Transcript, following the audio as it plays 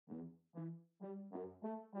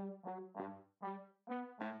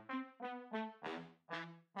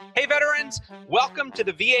Hey, veterans, welcome to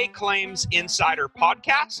the VA Claims Insider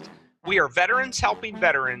Podcast. We are veterans helping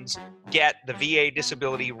veterans get the VA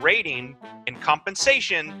disability rating and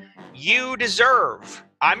compensation you deserve.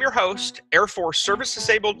 I'm your host, Air Force Service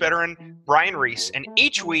Disabled veteran Brian Reese, and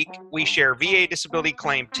each week we share VA disability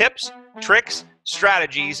claim tips, tricks,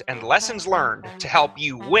 strategies, and lessons learned to help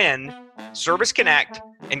you win, Service Connect,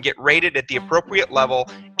 and get rated at the appropriate level,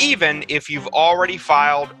 even if you've already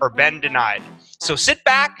filed or been denied. So sit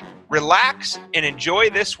back, relax, and enjoy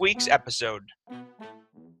this week's episode.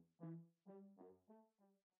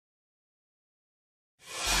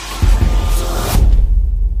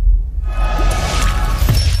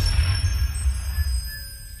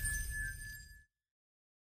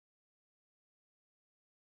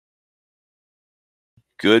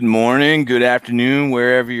 Good morning, good afternoon,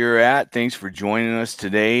 wherever you're at. Thanks for joining us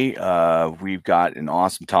today. We've got an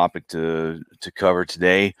awesome topic to cover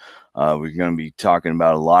today. We're going to be talking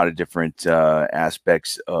about a lot of different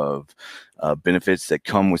aspects of benefits that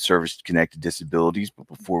come with service-connected disabilities. But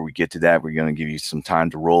before we get to that, we're going to give you some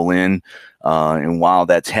time to roll in. And while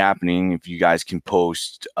that's happening, if you guys can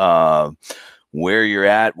post where you're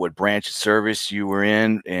at, what branch of service you were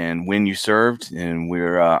in, and when you served. And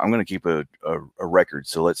I'm going to keep a record.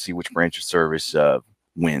 So let's see which branch of service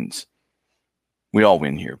wins. We all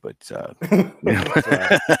win here, but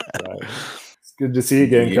right. It's good to see you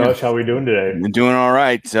again, Coach. How are we doing today? We're doing all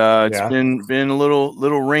right. It's been a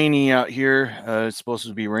little rainy out here. It's supposed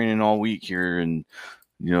to be raining all week here in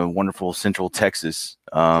wonderful Central Texas.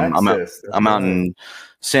 I'm out in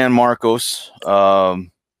San Marcos.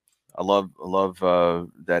 I love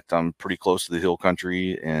that I'm pretty close to the hill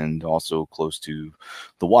country and also close to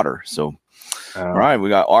the water. So, all right, we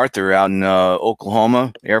got Arthur out in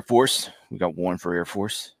Oklahoma, Air Force. We got one for Air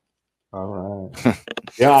Force. All right.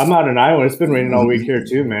 Yeah, I'm out in Iowa. It's been raining all week here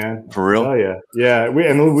too, man. For real? Oh yeah, yeah.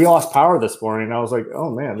 We lost power this morning. I was like, oh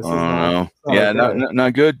man, this is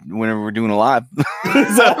not good. Whenever we're doing a live.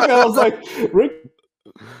 Exactly. I was like, Rick.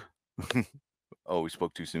 Oh, we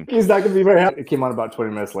spoke too soon. He's not going to be very happy. It came on about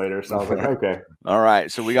 20 minutes later, so I was like, okay. All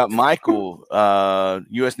right, so we got Michael,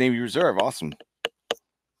 U.S. Navy Reserve. Awesome.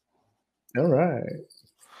 All right.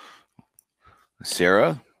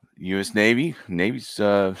 Sarah, U.S. Navy. Navy's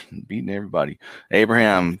beating everybody.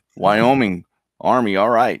 Abraham, Wyoming Army. All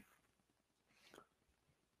right.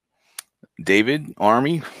 David,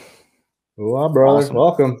 Army. Well, brother, awesome.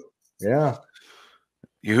 Welcome. Yeah.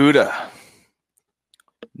 Yehuda,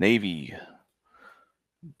 Navy.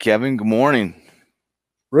 Kevin, good morning.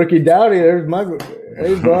 Ricky Dowdy, there's my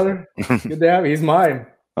hey brother. Good to have you. He's mine.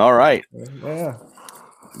 All right. Yeah.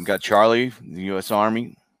 We got Charlie, the U.S.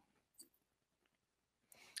 Army.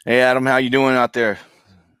 Hey Adam, how you doing out there?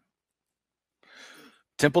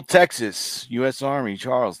 Temple, Texas, U.S. Army.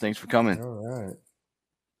 Charles, thanks for coming. All right.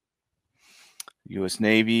 U.S.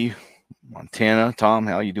 Navy, Montana. Tom,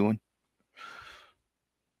 how you doing?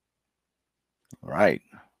 All right.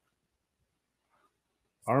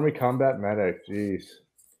 Army Combat Medic. Jeez.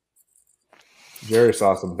 Jerry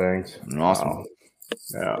saw some things. Awesome. Wow.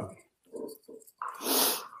 Yeah.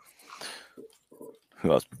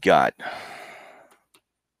 Who else we got?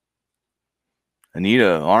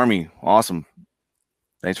 Anita, Army. Awesome.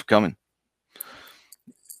 Thanks for coming.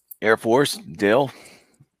 Air Force, Dale.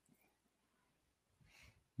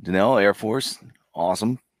 Danelle, Air Force.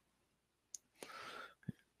 Awesome.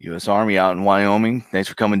 U.S. Army out in Wyoming. Thanks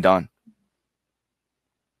for coming, Don.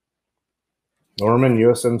 Norman,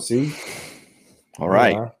 USMC. All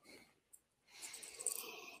right. Yeah.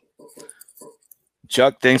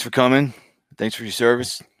 Chuck, thanks for coming. Thanks for your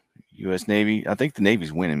service. U.S. Navy. I think the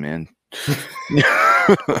Navy's winning, man.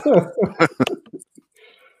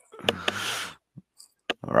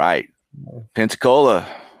 All right. Pensacola.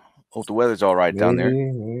 Hope the weather's all right down there.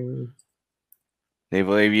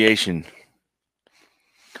 Naval Aviation.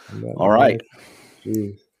 All right.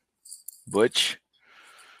 Jeez. Butch.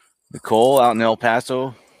 Nicole out in El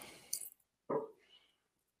Paso.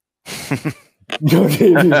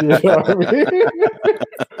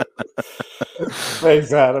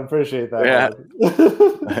 Thanks, Adam. Appreciate that. Yeah.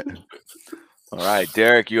 All right,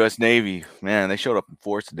 Derek, U.S. Navy. Man, they showed up in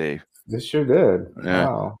force today. This sure did. Yeah.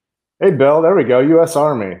 Wow. Hey, Bill. There we go. U.S.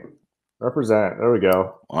 Army. Represent. There we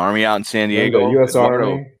go. Army out in San Diego. U.S.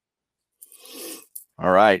 Army.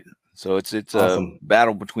 All right. So it's awesome. A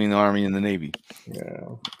battle between the Army and the Navy.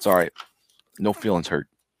 Yeah. It's all right. No feelings hurt.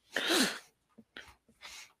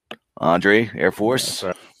 Andre, Air Force.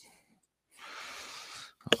 Right.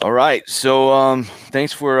 All right. So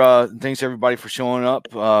thanks everybody for showing up.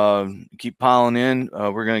 Keep piling in.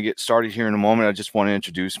 We're going to get started here in a moment. I just want to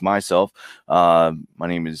introduce myself. My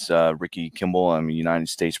name is Ricky Kimball. I'm a United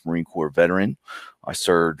States Marine Corps veteran. I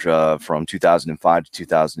served from 2005 to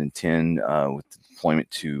 2010 with deployment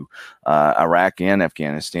to Iraq and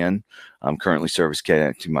Afghanistan. I'm currently service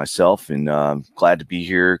connected myself, and glad to be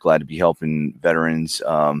here. Glad to be helping veterans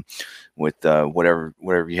with whatever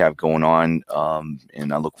you have going on,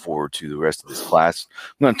 and I look forward to the rest of this class.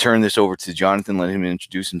 I'm going to turn this over to Jonathan, let him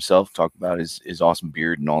introduce himself, talk about his awesome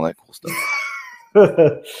beard and all that cool stuff.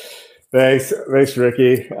 Thanks,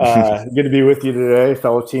 Ricky. Good to be with you today,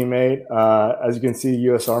 fellow teammate. As you can see,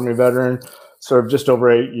 U.S. Army veteran, served just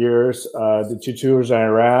over 8 years, did 2 tours in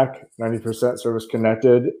Iraq, 90% service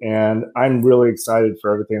connected, and I'm really excited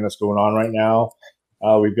for everything that's going on right now.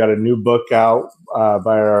 We've got a new book out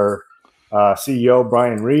by our CEO,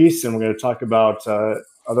 Brian Reese, and we're going to talk about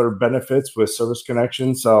other benefits with service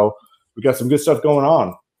connection. So we got some good stuff going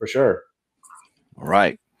on for sure. All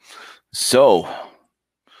right. So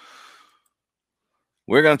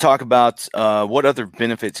we're going to talk about what other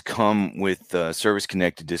benefits come with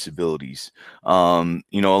service-connected disabilities. A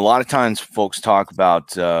lot of times folks talk about,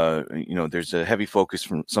 there's a heavy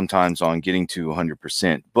focus sometimes on getting to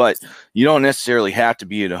 100%, but you don't necessarily have to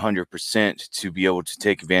be at 100% to be able to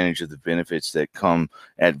take advantage of the benefits that come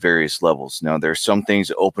at various levels. Now, there's some things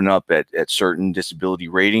that open up at certain disability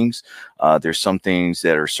ratings. There's some things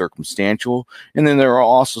that are circumstantial, and then there are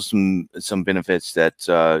also some benefits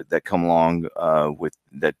that come along with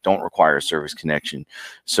that don't require a service connection.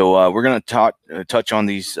 So we're going to touch on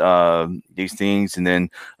these things, and then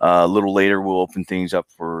a little later we'll open things up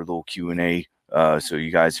for a little Q&A. So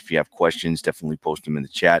you guys, if you have questions, definitely post them in the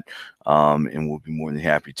chat, and we'll be more than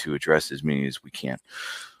happy to address as many as we can.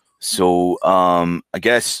 So I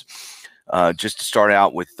guess just to start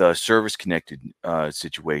out with service connected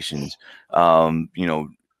situations,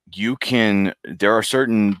 there are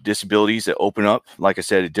certain disabilities that open up, like I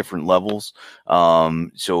said, at different levels.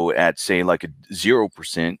 So at, say, like a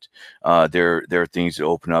 0%, there are things that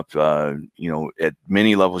open up, at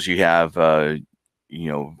many levels. You have,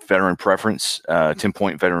 veteran preference,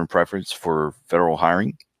 10-point veteran preference for federal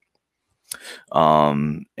hiring.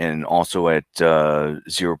 And also at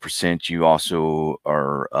 0%, you also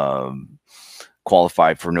are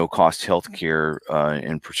qualified for no-cost health care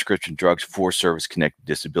and prescription drugs for service-connected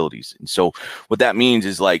disabilities. And so what that means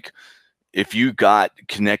is, like, if you got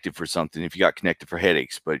connected for something, if you got connected for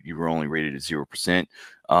headaches, but you were only rated at 0%,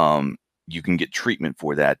 you can get treatment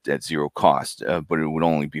for that at zero cost, but it would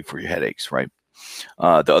only be for your headaches, right?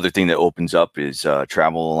 The other thing that opens up is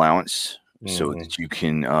travel allowance, so that you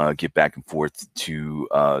can get back and forth to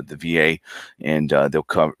the VA, and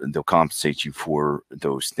they'll compensate you for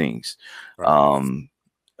those things. Right.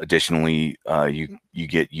 Additionally, you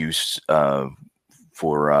get use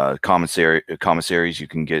for commissaries. You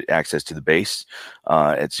can get access to the base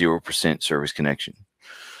at 0% service connection.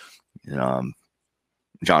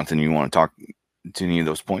 Jonathan, you want to talk to any of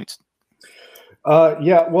those points?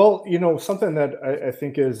 Yeah, well, something that I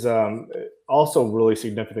think is also really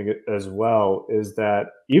significant as well is that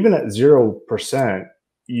even at 0%,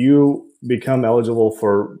 you become eligible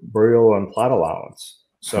for burial and plot allowance.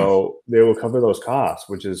 So they will cover those costs,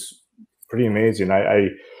 which is pretty amazing. I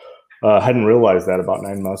hadn't realized that about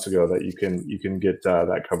 9 months ago, that you can get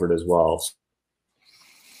that covered as well.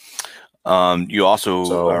 You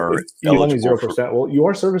also are eligible 0%. Well, you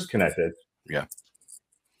are service connected. Yeah.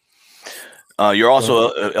 You're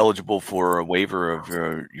also eligible for a waiver of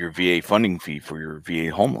your VA funding fee for your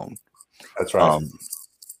VA home loan. That's right. And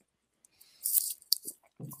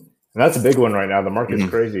that's a big one right now. The market's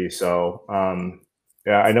crazy. So,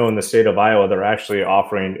 yeah, I know in the state of Iowa, they're actually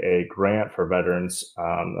offering a grant for veterans,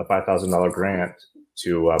 a $5,000 grant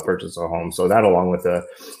to purchase a home. So that, along with a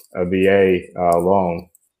VA loan,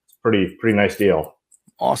 pretty nice deal.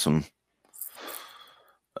 Awesome.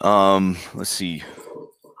 Let's see.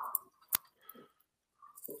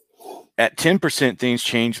 At 10%, things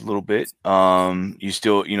change a little bit. You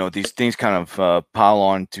still, these things kind of pile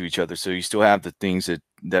on to each other. So you still have the things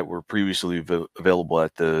that were previously available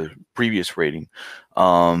at the previous rating.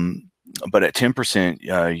 But at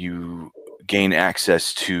 10%, you gain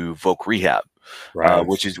access to voc rehab, right.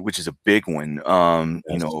 which is a big one.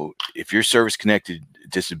 Yes. If your service connected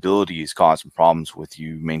disability is causing problems with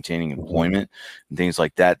you maintaining employment and things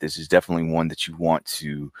like that, this is definitely one that you want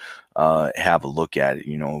to have a look at.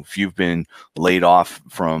 If you've been laid off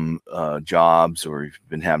from jobs, or you've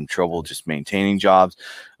been having trouble just maintaining jobs,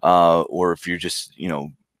 or if you're just,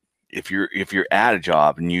 if you're at a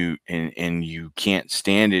job and you can't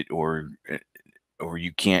stand it, or or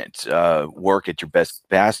you can't work at your best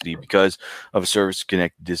capacity because of a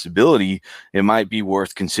service-connected disability, it might be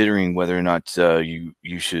worth considering whether or not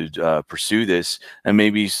you should pursue this and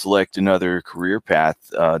maybe select another career path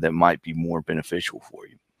that might be more beneficial for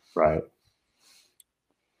you. Right.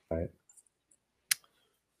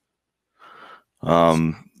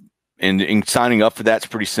 And signing up for that's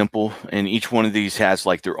pretty simple. And each one of these has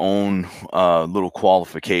like their own little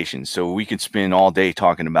qualifications. So we could spend all day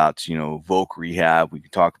talking about, you know, voc rehab. We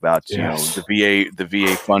could talk about, you know, the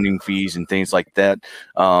VA funding fees and things like that.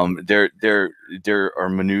 There are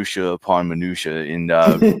minutia upon minutia,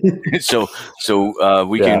 and so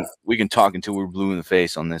we can talk until we're blue in the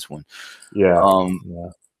face on this one. Yeah,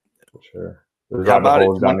 for sure. There's how about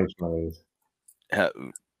holes down each one of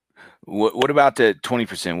these. What about the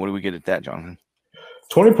 20%? What do we get at that, Jonathan?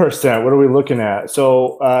 20%, what are we looking at?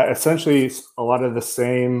 So essentially a lot of the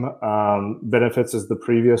same benefits as the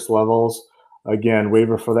previous levels. Again,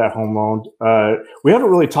 waiver for that home loan. We haven't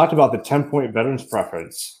really talked about the 10-point veterans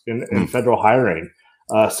preference in federal hiring.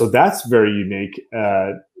 So that's very unique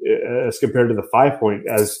as compared to the 5-point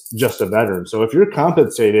as just a veteran. So if you're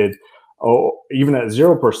compensated, even at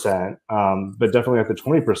 0%, but definitely at the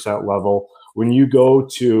 20% level, when you go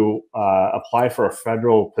to apply for a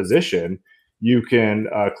federal position, you can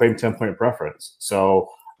claim 10-point preference. So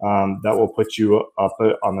that will put you up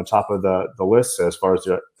on the top of the list as far as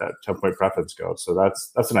that 10-point preference goes. So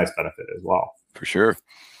that's a nice benefit as well. For sure.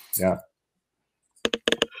 Yeah.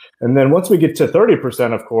 And then once we get to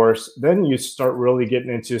 30%, of course, then you start really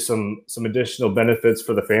getting into some additional benefits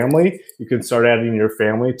for the family. You can start adding your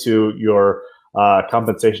family to your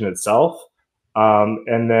compensation itself.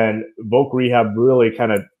 And then voc rehab really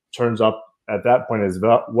kind of turns up at that point as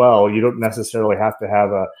well. You don't necessarily have to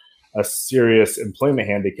have a serious employment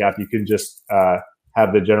handicap. You can just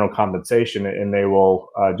have the general compensation, and they will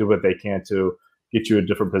do what they can to get you a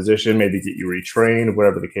different position, maybe get you retrained,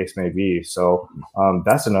 whatever the case may be. So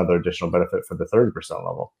that's another additional benefit for the 30%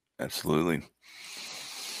 level. Absolutely.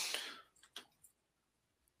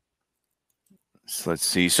 So let's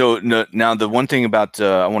see. So now the one thing about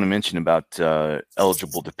I want to mention about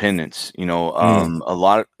eligible dependents, you know, a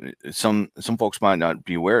lot of some folks might not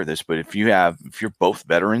be aware of this, but if you're both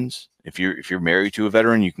veterans, if you're married to a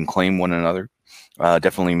veteran, you can claim one another.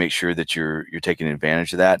 Definitely make sure that you're taking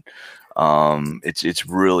advantage of that. It's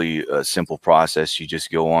really a simple process. You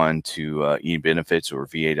just go on to eBenefits or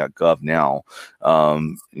va.gov now.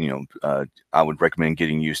 I would recommend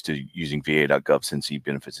getting used to using va.gov since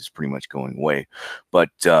eBenefits is pretty much going away. But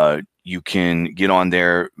you can get on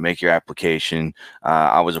there, make your application.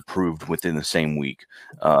 I was approved within the same week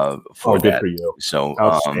for that. Good for you. So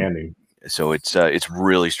outstanding. So it's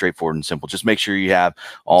really straightforward and simple. Just make sure you have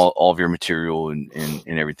all of your material and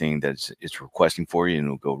everything that it's requesting for you, and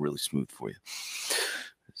it'll go really smooth for you.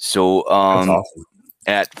 So awesome.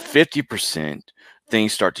 At 50%,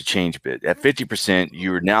 things start to change a bit. At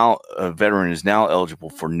 50%, a veteran is now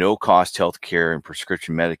eligible for no cost health care and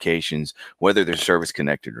prescription medications, whether they're service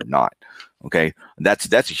connected or not. Okay, that's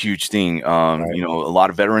a huge thing. Right. You know, a lot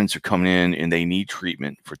of veterans are coming in and they need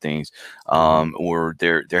treatment for things, or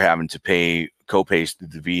they're having to pay co-pays through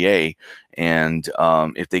the VA, and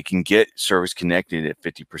if they can get service connected at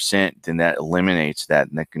 50%, then that eliminates that,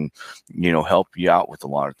 and that can, you know, help you out with a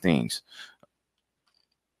lot of things.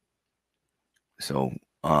 So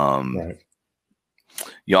right.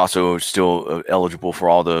 you also still eligible for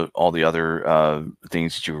all the other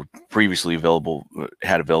things that you were previously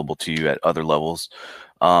had available to you at other levels.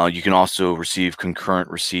 You can also receive concurrent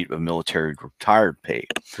receipt of military retired pay.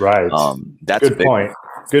 Right. That's good point.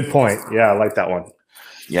 Good point. Yeah, I like that one.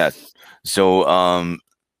 Yeah. So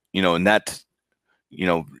you know, and that, you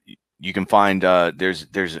know, you can find there's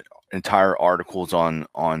entire articles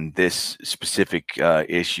on this specific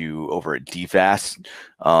issue over at DFAS.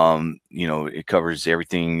 You know, it covers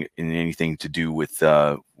everything and anything to do with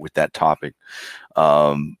that topic.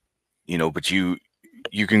 You know, but you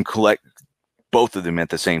can collect both of them at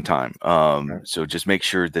the same time. So just make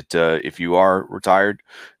sure that if you are retired,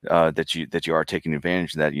 that you are taking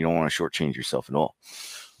advantage of that. You don't want to shortchange yourself at all.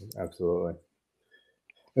 Absolutely.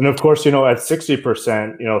 And of course, you know, at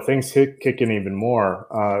 60%, you know, things kick in even more.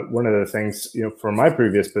 One of the things, you know, for my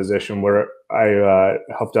previous position where I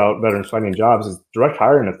helped out veterans finding jobs is direct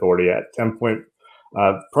hiring authority at 10-point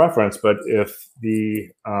preference. But if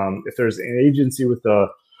there's an agency with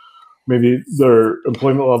maybe their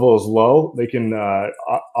employment level is low, they can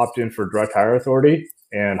opt in for direct hire authority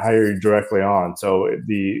and hire you directly on. So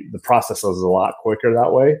the process is a lot quicker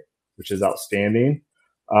that way, which is outstanding.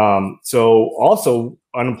 So also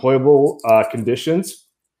unemployable conditions.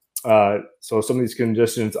 So some of these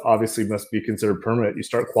conditions obviously must be considered permanent. You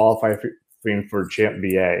start qualifying for CHAMP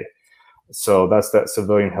VA. So that's that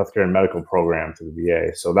civilian healthcare and medical program to the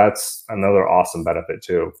VA. So that's another awesome benefit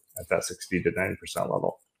too at that 60 to 90%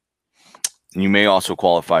 level. You may also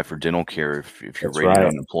qualify for dental care if you're That's rated right.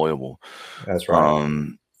 unemployable. That's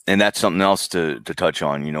right. And that's something else to touch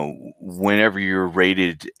on. You know, whenever you're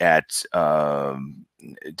rated at,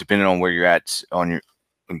 depending on where you're at on your,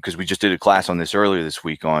 because we just did a class on this earlier this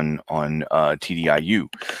week on TDIU.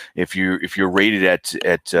 If you're rated at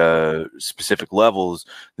specific levels,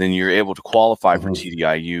 then you're able to qualify for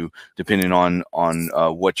TDIU depending on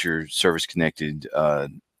what your service connected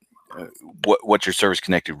what your service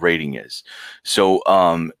connected rating is. So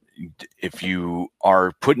if you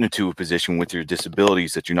are put into a position with your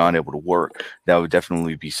disabilities that you're not able to work, that would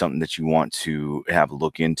definitely be something that you want to have a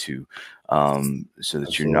look into, so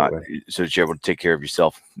that you're able to take care of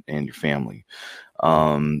yourself and your family.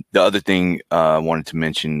 The other thing I wanted to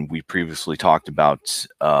mention, we previously talked about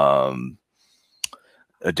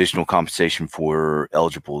additional compensation for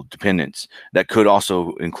eligible dependents. That could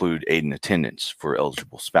also include aid and attendance for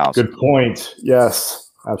eligible spouses. Good point.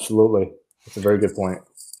 Yes, absolutely. That's a very good point.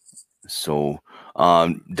 So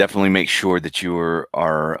definitely make sure that you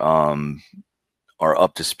are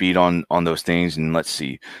up to speed on those things. And let's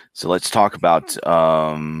see. So let's talk about at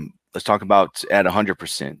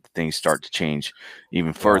 100%, things start to change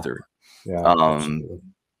even further.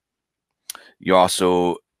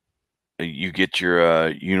 You get your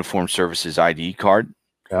uniform services ID card.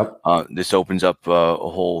 Yep. This opens up a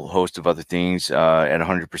whole host of other things. At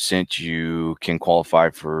 100%, you can qualify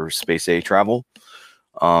for space A travel.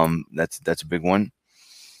 That's a big one.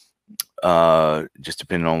 Just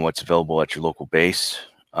depending on what's available at your local base.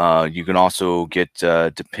 You can also get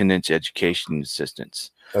dependent education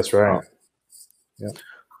assistance. That's right. Yeah.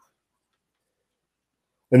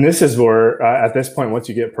 And this is where, at this point, once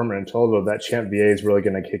you get permanent total, that CHAMP VA is really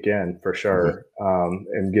going to kick in for sure,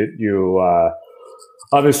 and get you.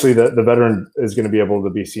 Obviously, the veteran is going to be able to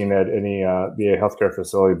be seen at any VA healthcare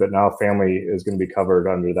facility, but now family is going to be covered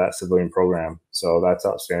under that civilian program. So that's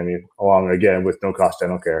outstanding, along again with no cost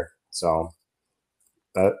dental care. So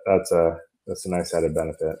that's a nice added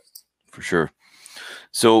benefit for sure.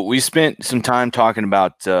 So we spent some time talking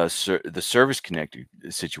about the service connected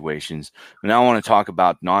situations, but now I want to talk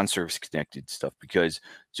about non-service connected stuff, because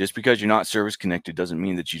just because you're not service connected doesn't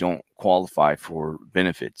mean that you don't qualify for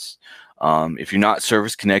benefits. If you're not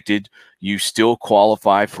service connected, you still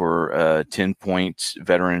qualify for a 10-point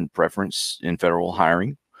veteran preference in federal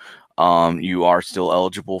hiring. You are still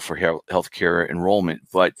eligible for healthcare enrollment,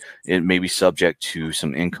 but it may be subject to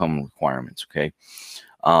some income requirements. Okay.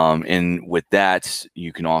 And with that,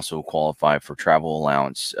 you can also qualify for travel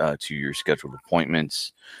allowance to your scheduled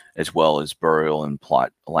appointments, as well as burial and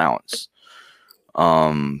plot allowance.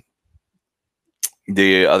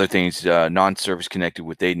 The other things, non-service connected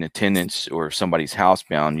with aid and attendance, or if somebody's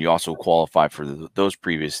housebound, you also qualify for those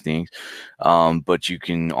previous things. But you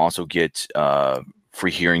can also get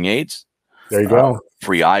free hearing aids. There you go.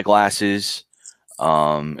 Free eyeglasses,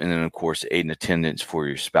 and then of course aid and attendance for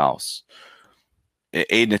your spouse.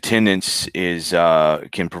 Aid and attendance is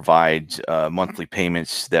can provide monthly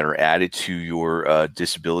payments that are added to your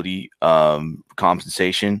disability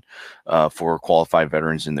compensation for qualified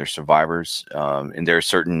veterans and their survivors. And there are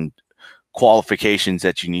certain qualifications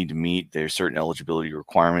that you need to meet. There's certain eligibility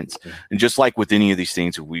requirements, and just like with any of these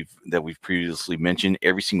things that we've previously mentioned,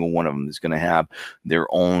 every single one of them is going to have their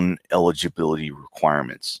own eligibility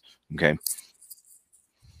requirements. Okay.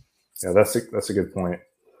 Yeah, that's a good point.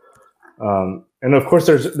 And of course,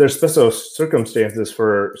 there's special circumstances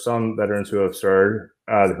for some veterans who have served,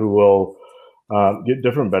 who will get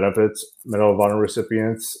different benefits. Medal of Honor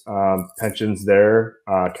recipients, pensions there,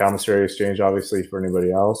 commissary exchange, obviously, for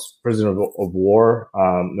anybody else. Prisoner of war,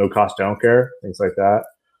 no cost dental care, things like that.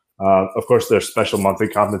 Of course, there's special monthly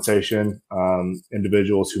compensation,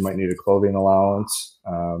 individuals who might need a clothing allowance,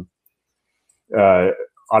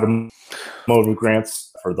 automotive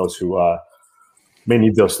grants for those who may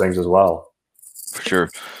need those things as well. For sure.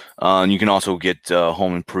 You can also get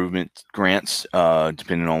home improvement grants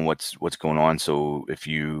depending on what's going on. So if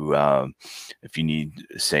you need,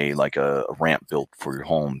 say, like a ramp built for your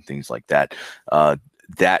home, things like that,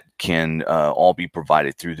 that can all be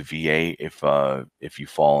provided through the VA if you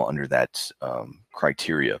fall under that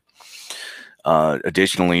criteria.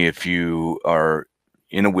 Additionally, if you are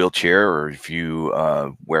in a wheelchair, or if you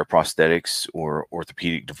wear prosthetics or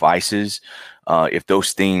orthopedic devices, if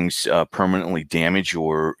those things permanently damage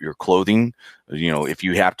your clothing, if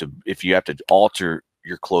you have to alter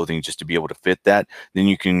your clothing just to be able to fit that, then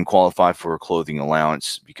you can qualify for a clothing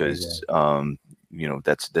allowance because you know,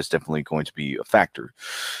 that's definitely going to be a factor.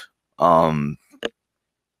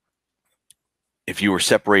 If you were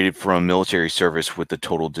separated from military service with the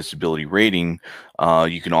total disability rating,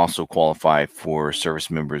 you can also qualify for service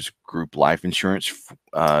members group life insurance.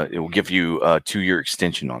 It will give you a 2-year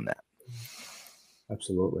extension on that.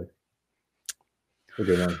 Absolutely.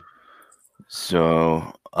 Okay, man.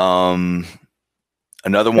 So,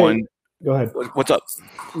 another one. Go ahead. What's up?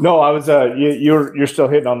 No, I was you're still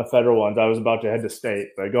hitting on the federal ones. I was about to head to state,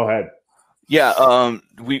 but go ahead. Yeah,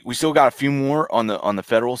 we still got a few more on the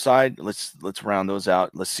federal side. Let's round those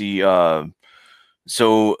out. Let's see.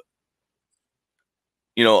 So,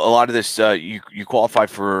 you know, a lot of this you qualify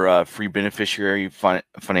for free beneficiary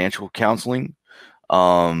financial counseling,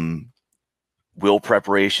 will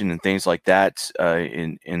preparation, and things like that.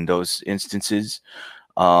 In those instances,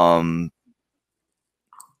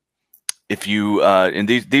 if you and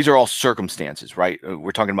these are all circumstances, right?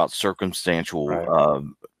 We're talking about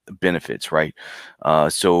circumstantial benefits, right?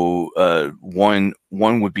 So one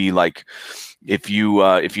would be like if you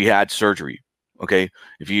had surgery, okay?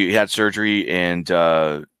 If you had surgery and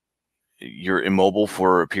you're immobile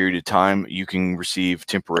for a period of time, you can receive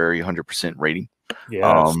temporary 100% rating.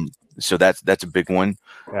 Yes. So that's a big one.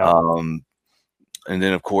 Yeah. And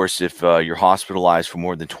then, of course, if you're hospitalized for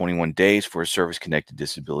more than 21 days for a service-connected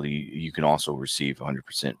disability, you can also receive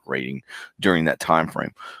 100% rating during that time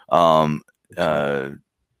frame.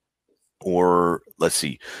 Or let's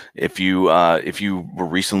see, if you were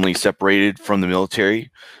recently separated from the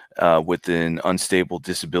military with an unstable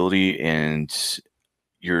disability and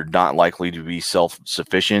you're not likely to be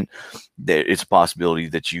self-sufficient, it's a possibility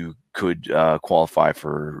that you could qualify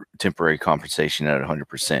for temporary compensation at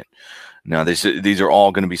 100%. Now, these are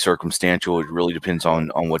all going to be circumstantial. It really depends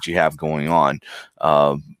on what you have going on.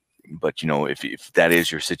 But, you know, if that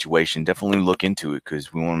is your situation, definitely look into it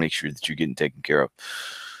because we want to make sure that you're getting taken care of.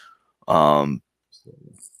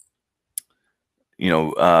 You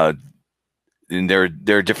know, and there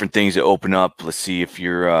are different things that open up. Let's see, if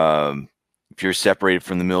you're separated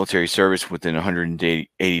from the military service within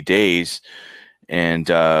 180 days and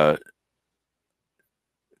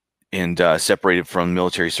separated from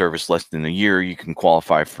military service less than a year, you can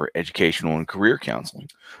qualify for educational and career counseling.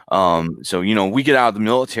 So, you know, we get out of the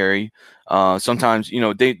military. Sometimes, you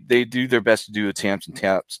know, they do their best to do a TAMPS and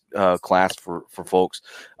TAPS class for folks.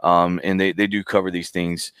 And they do cover these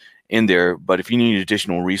things in there. But if you need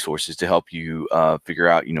additional resources to help you figure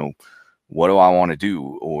out, you know, what do I want to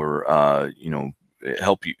do, or, you know,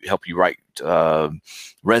 help you write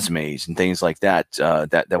resumes and things like that,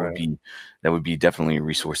 that would be definitely a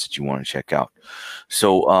resource that you want to check out.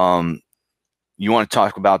 So you want to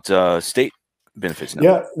talk about state benefits now?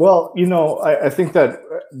 Yeah, well, you know, I think that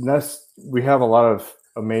we have a lot of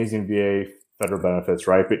amazing VA federal benefits,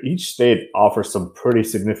 right? But each state offers some pretty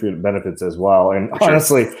significant benefits as well. And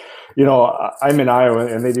honestly, you know, I'm in Iowa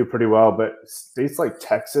and they do pretty well, but states like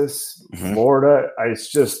Texas, Florida, it's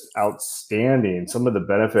just outstanding. Some of the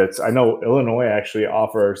benefits. I know Illinois actually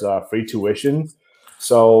offers free tuition.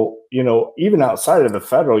 So, you know, even outside of the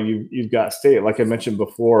federal, you've got state, like I mentioned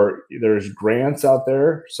before, there's grants out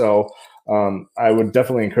there. So I would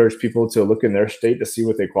definitely encourage people to look in their state to see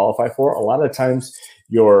what they qualify for. A lot of times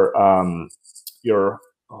your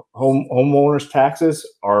homeowners taxes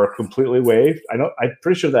are completely waived. I'm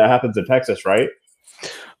pretty sure that happens in Texas, right?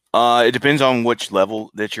 It depends on which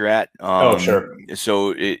level that you're at. Oh, sure.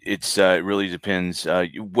 So it really depends.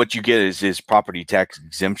 What you get is property tax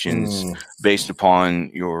exemptions based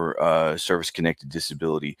upon your service-connected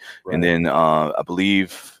disability. Right. And then I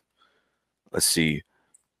believe, let's see,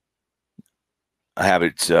 I have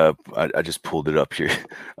it. I just pulled it up here.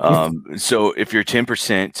 So if you're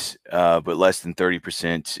 10%, but less than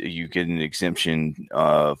 30%, you get an exemption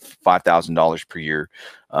of $5,000 per year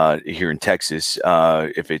here in Texas.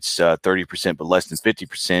 If it's 30%, but less than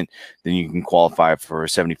 50%, then you can qualify for a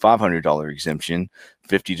 $7,500 exemption.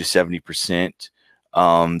 50 to 70%.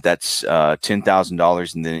 That's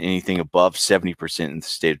 $10,000, and then anything above 70% in the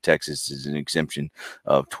state of Texas is an exemption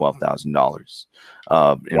of $12,000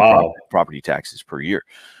 in property taxes per year.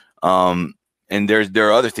 And there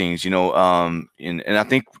are other things, you know, and I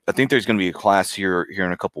think there's going to be a class here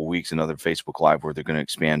in a couple of weeks, another Facebook Live, where they're going to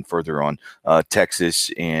expand further on Texas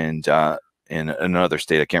and another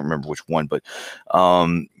state. I can't remember which one, but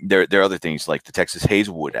there are other things like the Texas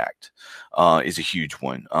Hazelwood Act is a huge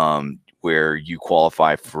one. Where you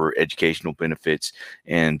qualify for educational benefits,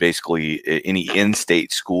 and basically any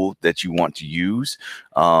in-state school that you want to use,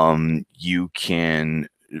 you can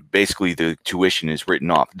basically the tuition is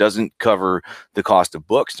written off. It doesn't cover the cost of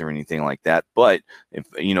books or anything like that, but if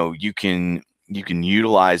you can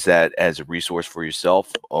utilize that as a resource for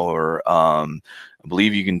yourself, or I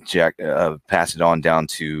believe you can pass it on down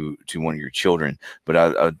to one of your children. But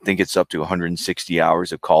I think it's up to 160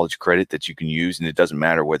 hours of college credit that you can use, and it doesn't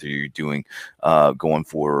matter whether you're doing going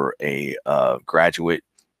for a graduate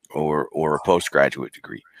or a postgraduate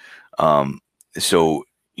degree. So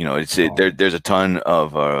there's a ton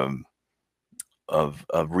of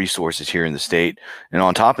resources here in the state, and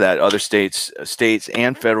on top of that, other states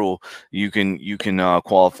and federal, you can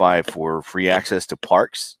qualify for free access to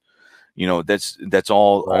parks. That's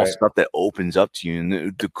all stuff that opens up to you.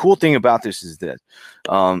 And the cool thing about this is that,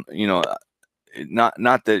 not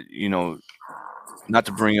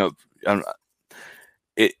to bring up,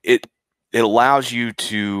 it allows you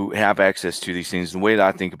to have access to these things. The way that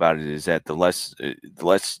I think about it is that the less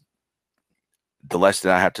that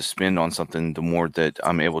I have to spend on something, the more that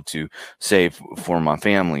I'm able to save for my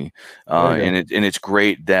family. And it's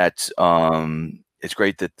great that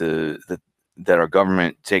that our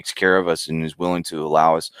government takes care of us and is willing to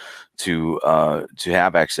allow us to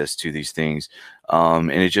have access to these things.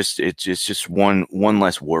 And it's just one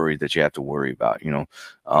less worry that you have to worry about,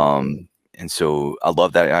 and so I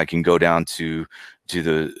love that I can go down to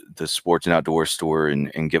the sports and outdoor store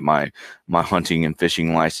and get my hunting and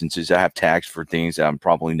fishing licenses. I have tags for things that I'm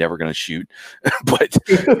probably never going to shoot, but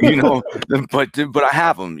but I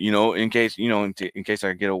have them, in case in case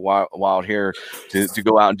I get a wild hare to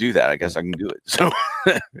go out and do that. I guess I can do it. So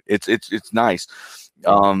it's nice.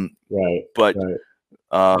 But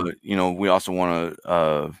we also want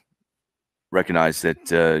to recognize that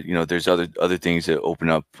there's other things that open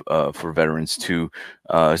up for veterans too,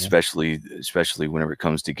 especially whenever it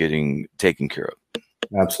comes to getting taken care of.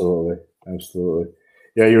 Absolutely.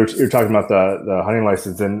 Yeah, you're talking about the hunting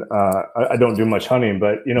license, and I don't do much hunting,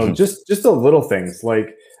 but just the little things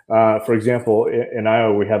like, for example, in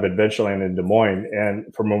Iowa we have Adventureland in Des Moines,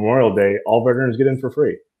 and for Memorial Day all veterans get in for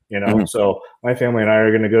free. So my family and I are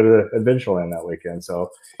going to go to Adventureland that weekend. So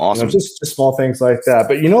awesome. Just small things like that.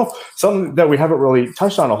 But something that we haven't really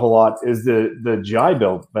touched on a whole lot is the GI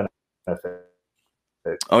Bill benefit.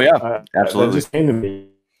 Oh yeah, absolutely. That just came to me.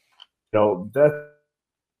 That's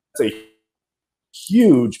a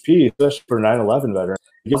huge piece, especially for 9/11 veterans.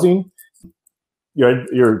 Using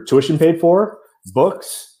your tuition paid for,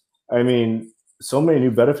 books. I mean, so many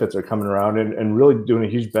new benefits are coming around and really doing a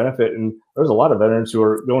huge benefit. And there's a lot of veterans who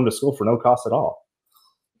are going to school for no cost at all.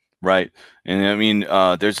 Right. And I mean,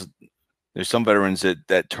 there's some veterans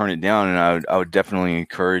that turn it down, and I would definitely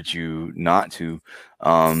encourage you not to.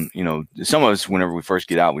 Some of us, whenever we first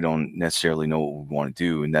get out, we don't necessarily know what we want to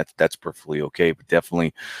do, and that's perfectly okay. But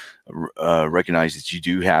definitely recognize that you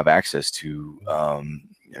do have access to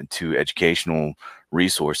educational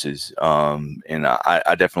resources. And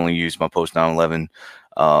I definitely used my post 9/11,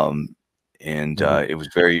 and it was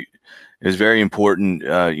very important,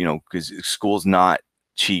 because school's not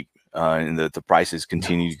cheap, and the prices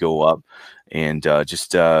continue to go up, and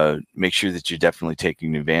just make sure that you're definitely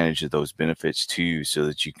taking advantage of those benefits too, so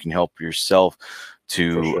that you can help yourself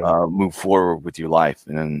to move forward with your life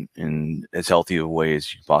in as healthy a way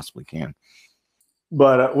as you possibly can.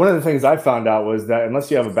 But one of the things I found out was that unless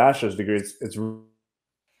you have a bachelor's degree, it's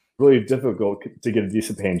really difficult to get a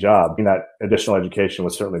decent paying job. And that additional education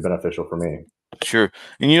was certainly beneficial for me. Sure.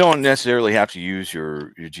 And you don't necessarily have to use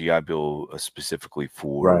your GI Bill specifically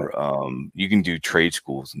for, you can do trade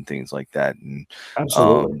schools and things like that. And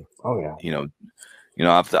absolutely. Oh yeah.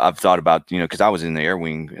 I've thought about, cause I was in the Air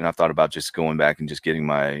Wing, and I've thought about just going back and just getting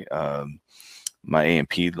my, my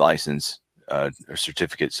A&P license, or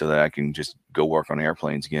certificate, so that I can just go work on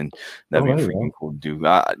airplanes again. That'd be freaking cool to do.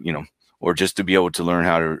 Or just to be able to learn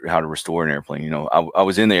how to restore an airplane. I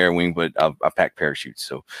was in the Air Wing, but I packed parachutes,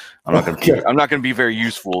 so I'm not gonna be very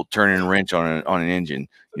useful turning a wrench on an engine.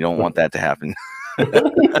 You don't want that to happen.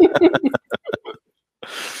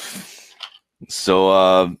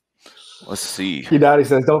 So let's see. Your daddy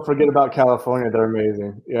says, "Don't forget about California. They're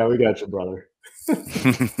amazing." Yeah, we got you, brother.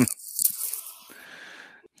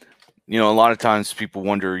 A lot of times people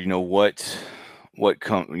wonder,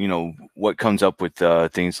 what comes up with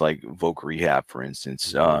things like Voc Rehab, for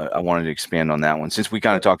instance. I wanted to expand on that one, since we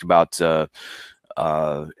kind of talked about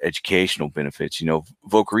educational benefits.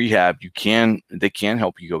 Voc Rehab, they can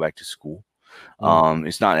help you go back to school.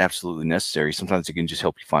 It's not absolutely necessary. Sometimes it can just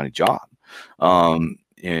help you find a job,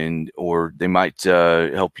 or they might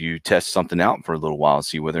help you test something out for a little while,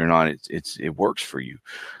 see whether or not it works for you.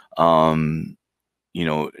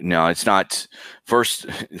 now it's not first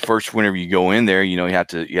whenever you go in there, you have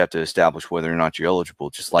to establish whether or not you're eligible.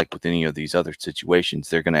 Just like with any of these other situations,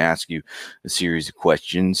 they're going to ask you a series of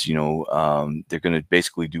questions. They're going to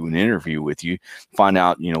basically do an interview with you, find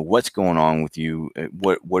out what's going on with you,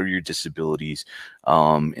 what are your disabilities,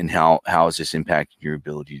 and how has this impacted your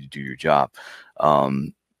ability to do your job.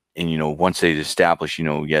 And once they establish,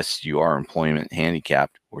 yes, you are employment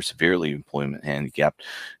handicapped or severely employment handicapped,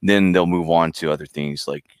 then they'll move on to other things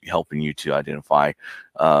like helping you to identify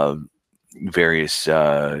various,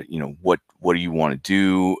 what do you want to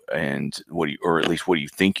do, and or at least what do you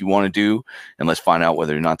think you want to do, and let's find out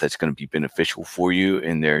whether or not that's going to be beneficial for you.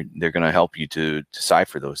 And they're going to help you to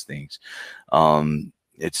decipher those things.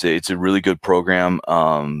 It's a really good program.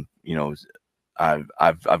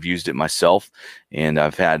 I've used it myself, and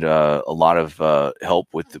I've had a lot of help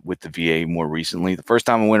with the VA more recently. The first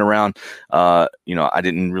time I went around, I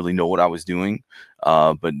didn't really know what I was doing,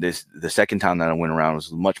 but the second time that I went around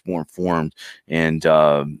was much more informed. And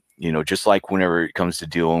just like whenever it comes to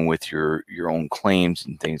dealing with your own claims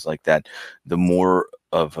and things like that, the more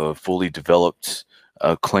of a fully developed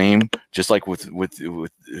claim, just like with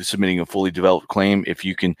submitting a fully developed claim, if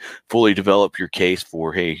you can fully develop your case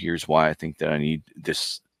for, hey, here's why I think that I need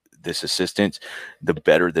this assistance, the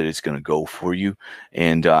better that it's going to go for you.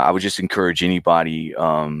 And I would just encourage anybody,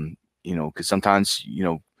 because sometimes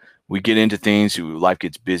we get into things, life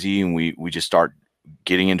gets busy, and we just start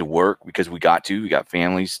getting into work because we got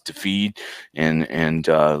families to feed and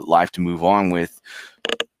life to move on with.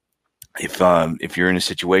 If you're in a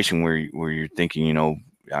situation where you're thinking,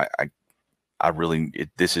 I really,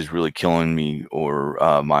 this is really killing me, or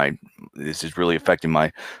this is really affecting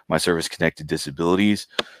my service connected disabilities,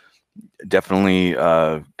 definitely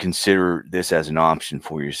consider this as an option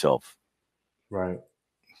for yourself. Right.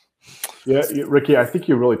 Yeah, Ricky, I think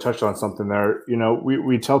you really touched on something there.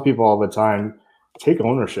 We tell people all the time, take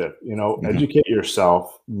ownership, educate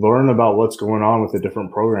yourself, learn about what's going on with the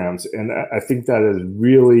different programs. And I think that is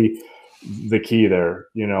really the key there,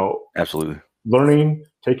 Absolutely. Learning,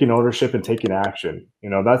 taking ownership, and taking action.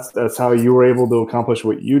 That's how you were able to accomplish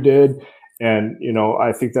what you did. And,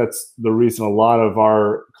 I think that's the reason a lot of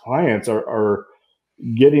our clients are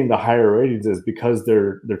getting the higher ratings, is because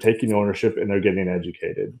they're taking ownership and they're getting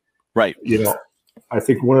educated. Right. I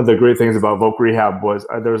think one of the great things about Voc Rehab was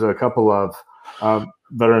there's a couple of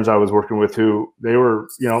veterans I was working with who they were,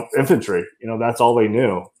 infantry, that's all they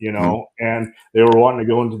knew, and they were wanting to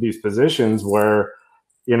go into these positions where,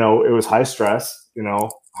 it was high stress,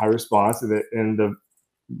 high response. And the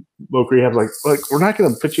Voc Rehab's like, we're not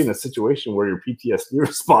going to put you in a situation where your PTSD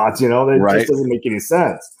response, that just doesn't make any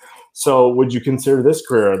sense. So would you consider this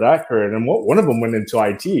career or that career? And one of them went into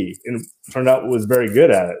IT and turned out was very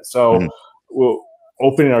good at it. So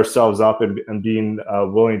opening ourselves up and being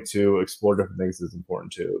willing to explore different things is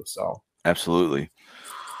important too. So absolutely.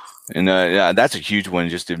 And that's a huge one.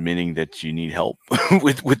 Just admitting that you need help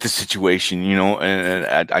with the situation,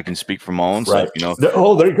 and I can speak from my own side,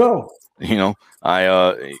 Oh, there you go.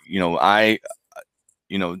 I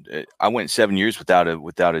went 7 years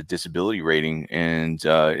without a disability rating, and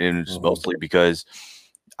it was mostly because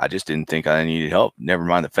I just didn't think I needed help. Never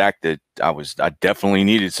mind the fact that I definitely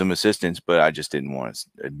needed some assistance, but I just didn't want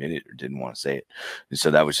to admit it or didn't want to say it. And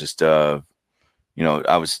so that was just, I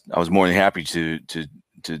was more than happy to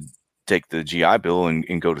take the GI Bill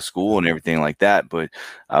and go to school and everything like that. But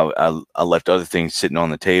I left other things sitting on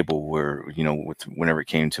the table where, whenever it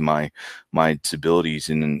came to my disabilities,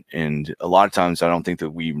 and a lot of times I don't think that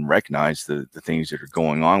we even recognize the things that are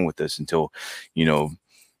going on with us until,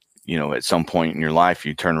 at some point in your life,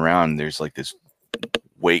 you turn around and there's like this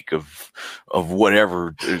wake of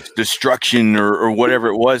whatever destruction or whatever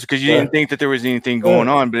it was, because you didn't think that there was anything going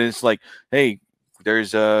on. But it's like, hey,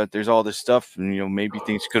 there's all this stuff, and maybe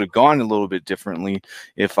things could have gone a little bit differently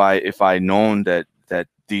if I known that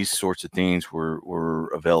these sorts of things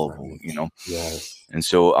were available. Yes. And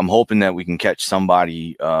so I'm hoping that we can catch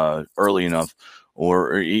somebody early enough,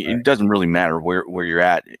 or it doesn't really matter where you're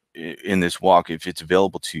at in this walk. If it's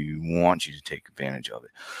available to you, we want you to take advantage of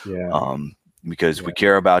it. Because we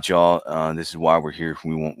care about y'all. This is why we're here.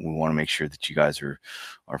 We want to make sure that you guys are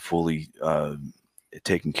fully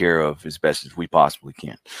taken care of as best as we possibly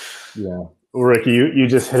can. Yeah. Well, Ricky, you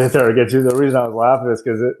just hit it there again too. The reason I was laughing is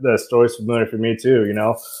because the story's familiar for me too.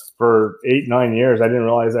 For 8-9 years, I didn't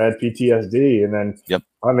realize I had PTSD, and then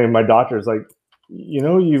my doctor's like,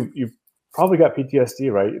 you probably got PTSD,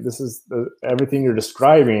 right? This is everything you're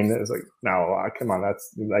describing. It's like, no, come on,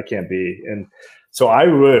 that can't be. And so I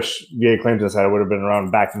wish VA Claims Insider would have been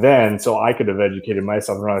around back then, so I could have educated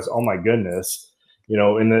myself and realized, oh my goodness,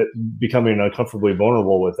 in the becoming uncomfortably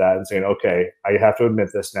vulnerable with that and saying, okay, I have to admit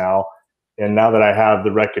this now. And now that I have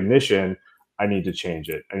the recognition, I need to change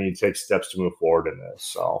it. I need to take steps to move forward in this.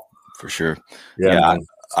 So for sure. Yeah.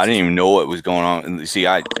 I didn't even know what was going on. And see,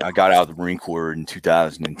 I got out of the Marine Corps in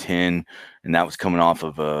 2010, and that was coming off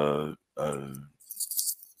of a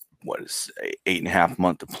 8.5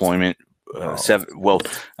 month deployment.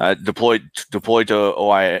 Deployed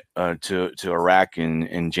to to Iraq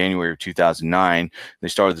in January of 2009. They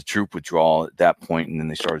started the troop withdrawal at that point, and then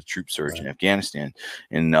they started the troop surge in Afghanistan.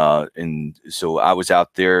 And so I was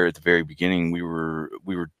out there at the very beginning. We were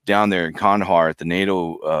down there in Kandahar at the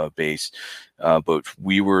NATO base, but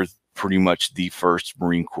we were pretty much the first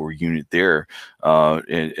Marine Corps unit there.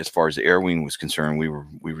 As far as the air wing was concerned, we were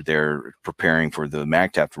there preparing for the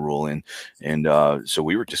MAGTF to roll in, and so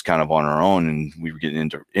we were just kind of on our own, and we were getting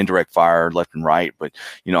into indirect fire left and right. But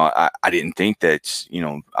I didn't think that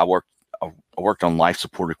I worked on life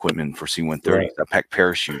support equipment for C-130s. Right. I packed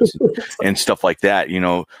parachutes and stuff like that.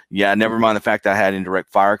 Never mind the fact that I had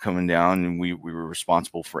indirect fire coming down, and we were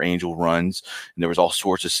responsible for Angel runs, and there was all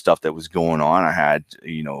sorts of stuff that was going on. I had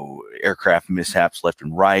aircraft mishaps left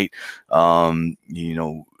and right.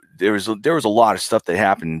 There was a lot of stuff that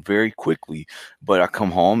happened very quickly. But I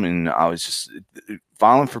come home and I was just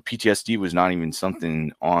filing for PTSD was not even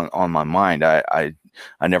something on my mind. I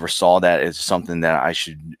never saw that as something that I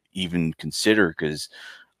should even consider, because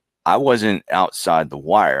I wasn't outside the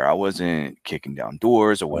wire. I wasn't kicking down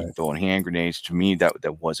doors. I wasn't throwing hand grenades. To me,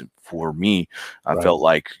 that wasn't for me. I felt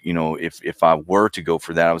like, if I were to go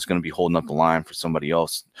for that, I was going to be holding up the line for somebody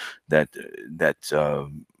else that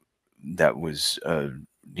was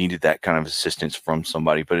needed that kind of assistance from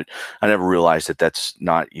somebody. But I never realized that that's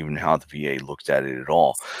not even how the VA looked at it at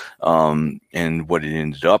all. And what it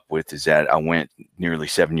ended up with is that I went nearly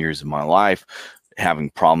 7 years of my life having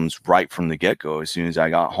problems right from the get-go. As soon as I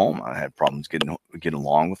got home, I had problems getting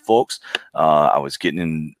along with folks. I was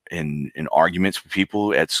getting in arguments with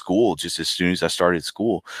people at school just as soon as I started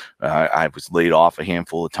school. I was laid off a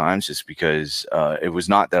handful of times just because it was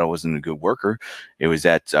not that I wasn't a good worker. It was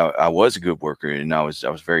that I was a good worker, and I was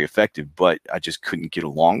very effective, but I just couldn't get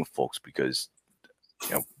along with folks because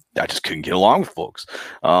I just couldn't get along with folks.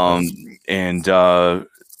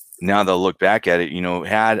 Now that I look back at it,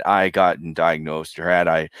 had I gotten diagnosed, or had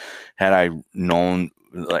I known,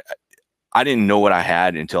 like, I didn't know what I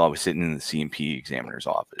had until I was sitting in the C&P examiner's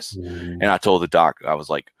office. And I told the doc, I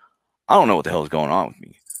was like, I don't know what the hell is going on with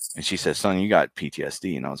me. And she says, son, you got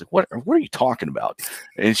PTSD. And I was like, what are you talking about?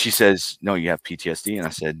 And she says, no, you have PTSD. And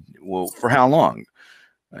I said, well, for how long?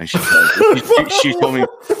 And she told me,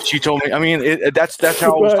 I mean, that's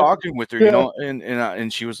how I was talking with her,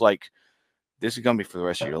 and she was like, this is going to be for the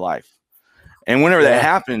rest of your life. And whenever that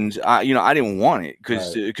happened, I didn't want it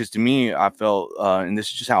because to me, I felt, and this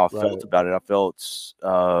is just how I felt about it. I felt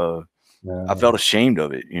ashamed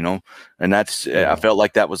of it, and that's, I felt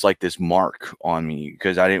like that was like this mark on me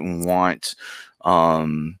because I didn't want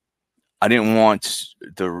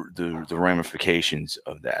the ramifications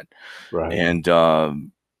of that. Right.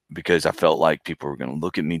 And, because I felt like people were going to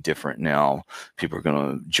look at me different now. People are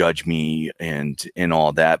going to judge me and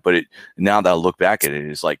all that. But now that I look back at it,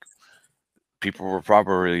 it's like people were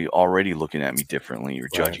probably already looking at me differently or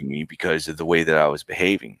judging me because of the way that I was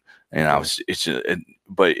behaving. And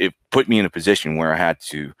but it put me in a position where I had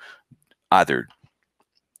to either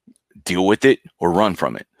deal with it or run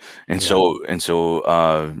from it. And so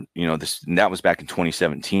that was back in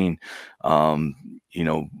 2017,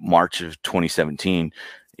 March of 2017.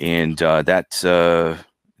 And that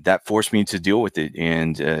forced me to deal with it,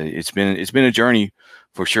 and it's been a journey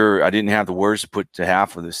for sure. I didn't have the words to put to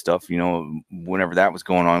half of this stuff. Whenever that was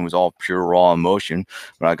going on, it was all pure raw emotion.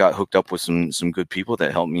 But I got hooked up with some good people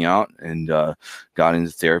that helped me out, and got into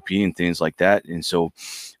therapy and things like that. And so,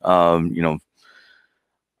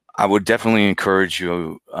 I would definitely encourage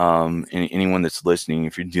you, anyone that's listening,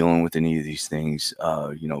 if you're dealing with any of these things,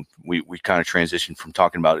 we kind of transitioned from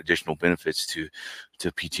talking about additional benefits to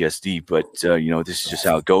PTSD, but this is just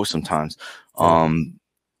how it goes sometimes.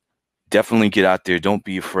 Definitely get out there. Don't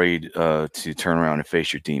be afraid to turn around and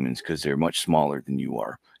face your demons, because they're much smaller than you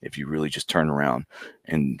are if you really just turn around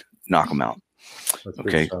and knock them out. That's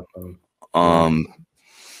okay.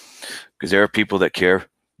 Because there are people that care.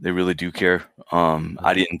 They really do care.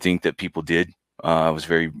 I didn't think that people did. I was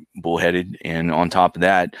very bullheaded, and on top of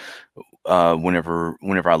that, whenever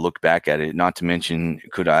I look back at it, not to mention,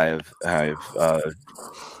 could I have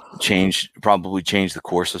probably changed the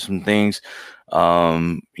course of some things.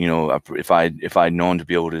 If I'd known to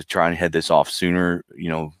be able to try and head this off sooner,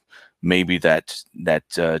 maybe that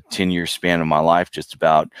 10-year span of my life just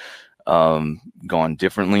about gone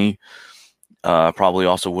differently, probably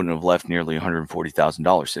also wouldn't have left nearly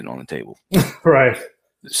 $140,000 sitting on the table. Right.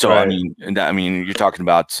 So right. I mean, you're talking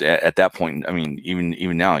about at that point. I mean,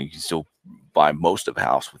 even now, you can still buy most of a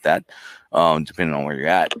house with that, depending on where you're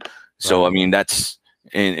at. So Right. I mean, that's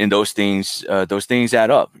and those things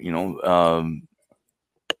add up, you know.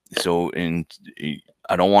 So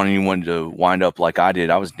I don't want anyone to wind up like I did.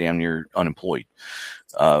 I was damn near unemployed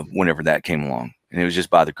whenever that came along, and it was just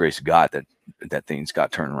by the grace of God that things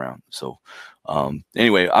got turned around. So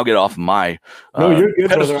anyway, I'll get off of my no, you're good,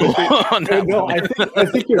 brother. I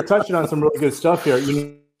think you're touching on some really good stuff here.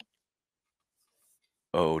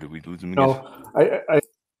 Oh, did we lose him again?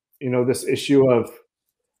 No, this issue of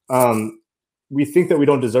we think that we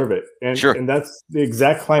don't deserve it, and sure. And that's the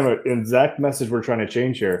exact exact message we're trying to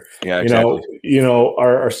change here. Yeah, exactly.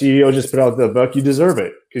 Our CEO just put out the book. You deserve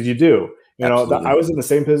it, because you do. I was in the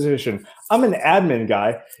same position. I'm an admin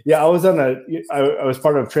guy. Yeah, I was I was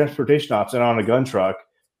part of transportation ops and on a gun truck.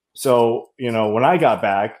 So, when I got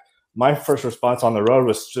back, my first response on the road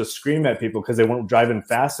was just scream at people because they weren't driving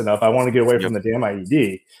fast enough. I want to get away from the damn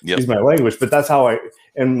IED. Excuse my language, but that's how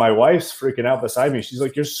and my wife's freaking out beside me. She's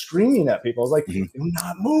like, "You're screaming at people." I was like, "I'm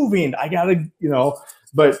not moving. I gotta,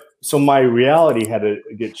 But so my reality had to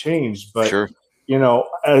get changed. But sure.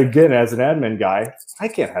 Again, as an admin guy, I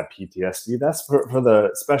can't have PTSD. That's for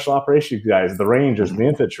the special operations guys, the Rangers, and the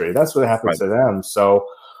infantry. That's what happens to them. So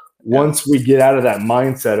once we get out of that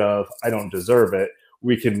mindset of I don't deserve it,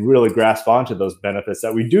 we can really grasp onto those benefits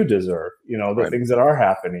that we do deserve, the things that are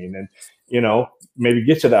happening, and, maybe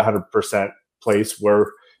get to that 100% place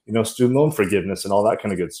where, student loan forgiveness and all that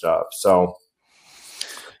kind of good stuff. So.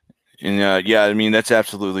 And I mean, that's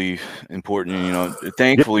absolutely important.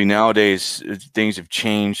 Thankfully nowadays things have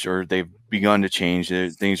changed, or they've begun to change.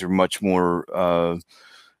 Things are much more,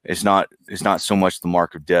 it's not so much the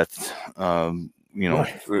mark of death,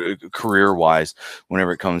 career wise,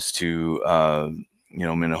 whenever it comes to,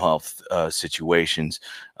 mental health situations.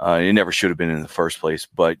 It never should have been in the first place,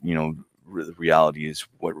 but the reality is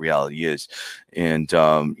what reality is. And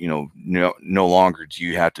no longer do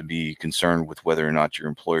you have to be concerned with whether or not your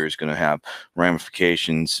employer is going to have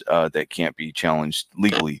ramifications that can't be challenged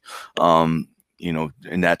legally. And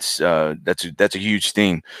that's a huge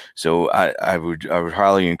thing. So I would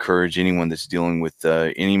highly encourage anyone that's dealing with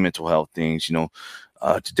any mental health things, to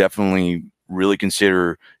definitely really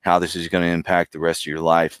consider how this is going to impact the rest of your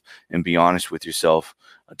life, and be honest with yourself.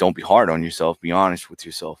 Don't be hard on yourself. Be honest with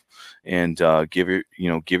yourself, and give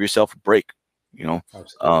yourself a break.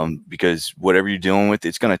 Because whatever you're dealing with,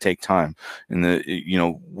 it's going to take time. And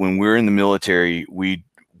when we're in the military, we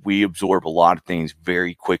absorb a lot of things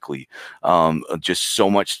very quickly. Just so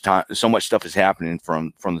much time, so much stuff is happening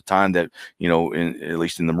from the time that at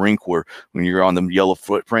least in the Marine Corps, when you're on the yellow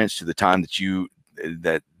footprints, to the time that you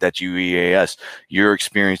EAS, you're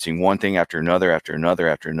experiencing one thing after another,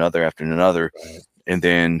 and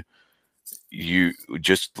then you,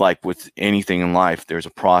 just like with anything in life, there's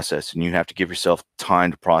a process, and you have to give yourself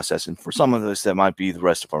time to process. And for some of us, that might be the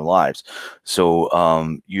rest of our lives.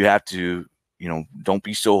 So you have to, don't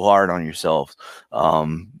be so hard on yourself.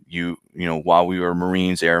 While we were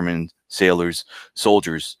Marines, airmen, sailors,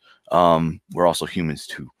 soldiers, we're also humans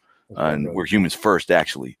too, and we're humans first,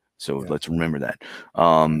 actually. So let's remember that.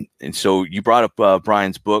 And so you brought up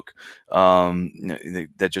Brian's book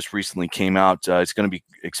that just recently came out. It's going to be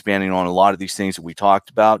expanding on a lot of these things that we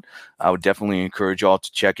talked about. I would definitely encourage y'all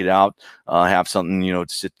to check it out. Have something, to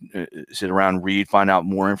sit around and read, find out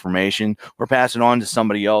more information, or pass it on to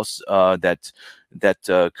somebody else that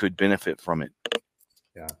could benefit from it.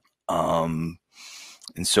 Yeah.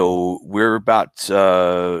 And so we're about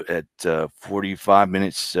at 45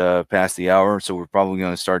 minutes past the hour, so we're probably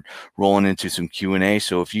going to start rolling into some Q&A.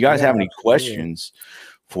 So if you guys have any questions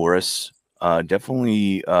for us,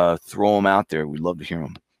 definitely throw them out there. We'd love to hear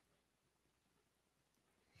them.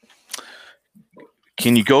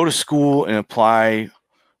 Can you go to school and apply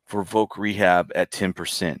for Voc Rehab at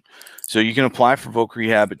 10%? So you can apply for Voc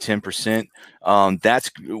Rehab at 10%.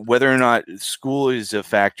 That's whether or not school is a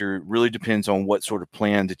factor. It really depends on what sort of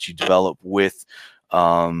plan that you develop with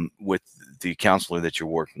the counselor that you're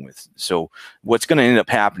working with. So what's going to end up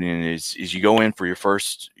happening is you go in for your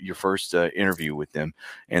first interview with them,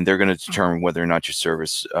 and they're going to determine whether or not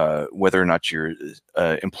whether or not you're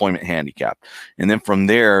employment handicapped. And then from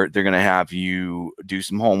there, they're going to have you do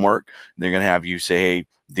some homework. They're going to have you say, hey,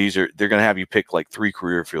 they're going to have you pick like 3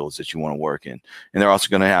 career fields that you want to work in. And they're also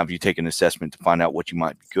going to have you take an assessment to find out what you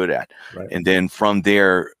might be good at. Right. And then from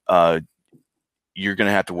there, you're going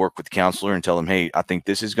to have to work with the counselor and tell them, hey, I think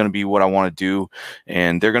this is going to be what I want to do.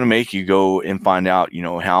 And they're going to make you go and find out, you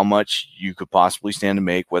know, how much you could possibly stand to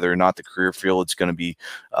make, whether or not the career field it's going to be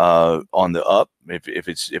on the up. If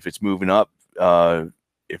it's moving up,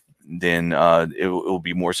 then it will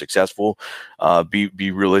be more successful.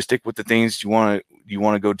 Be realistic with the things you want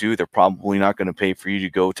to go do. They're probably not going to pay for you to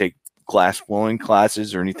go take glass blowing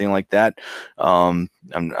classes or anything like that. I'm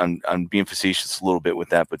being facetious a little bit with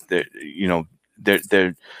that, but you know,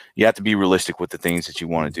 you have to be realistic with the things that you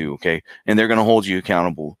want to do. Okay. And they're going to hold you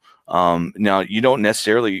accountable. Now you don't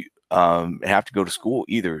necessarily have to go to school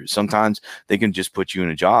either. Sometimes they can just put you in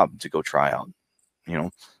a job to go try out, you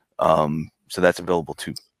know? So that's available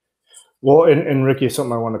too. Well, and Ricky,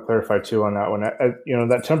 something I want to clarify too on that one. You know,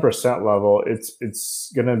 that 10% level,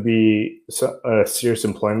 it's going to be a serious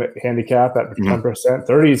employment handicap at 10%.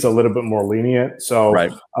 30 is a little bit more lenient. So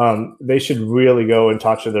right. They should really go and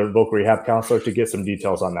talk to their local rehab counselor to get some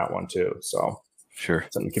details on that one too. So sure,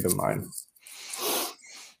 something to keep in mind.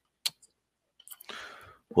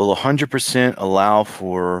 Will 100% allow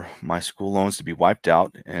for my school loans to be wiped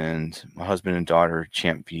out and my husband and daughter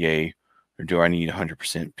Champ VA? Or do I need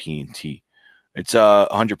 100% P&T? It's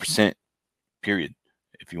 100% period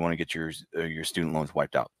if you want to get your student loans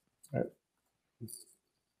wiped out. Right.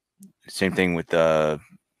 Same thing with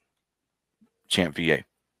Champ VA.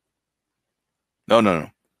 No.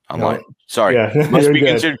 I'm lying. Sorry. Yeah,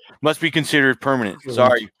 must be considered permanent.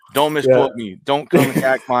 Sorry. Don't misquote me. Don't come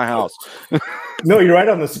attack my house. No, you're right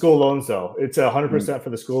on the school loans though. It's 100% for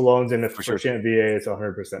the school loans, and if for Champ VA, it's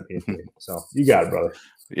 100% P&T. So you got it, brother.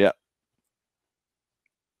 Yeah.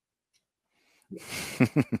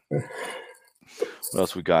 What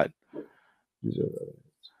else we got?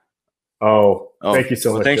 Oh, thank you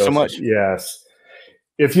so much. Thanks Joseph. So much. Yes.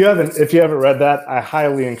 If you haven't read that, I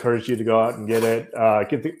highly encourage you to go out and get it.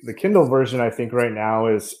 Get the Kindle version. I think right now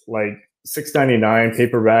is like $6.99.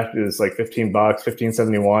 Paperback is like $15,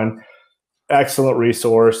 $15.71. Excellent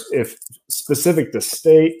resource. If specific to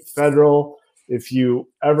state, federal. If you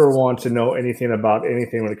ever want to know anything about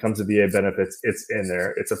anything when it comes to VA benefits, it's in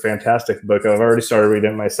there. It's a fantastic book. I've already started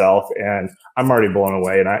reading it myself, and I'm already blown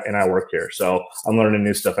away. And I work here, so I'm learning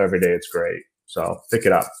new stuff every day. It's great. So pick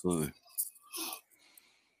it up. Absolutely.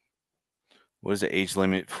 What is the age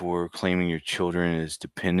limit for claiming your children as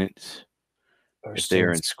dependents if they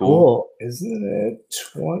are in school? Isn't it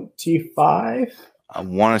 25? I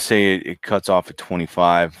want to say it cuts off at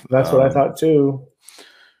 25. That's what I thought too.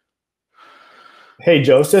 Hey,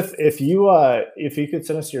 Joseph, if you could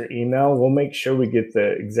send us your email, we'll make sure we get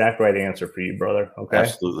the exact right answer for you, brother. Okay.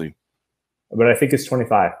 Absolutely. But I think it's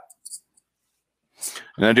 25.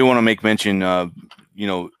 And I do want to make mention, you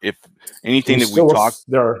know, if anything that we talked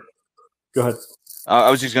there. Go ahead.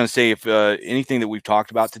 I was just going to say, if anything that we've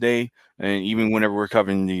talked about today, and even whenever we're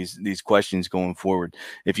covering these questions going forward,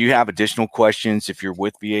 if you have additional questions, if you're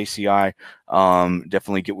with VACI,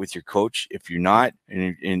 definitely get with your coach. If you're not,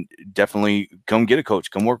 and definitely come get a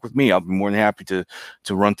coach. Come work with me. I'll be more than happy to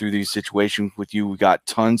run through these situations with you. We got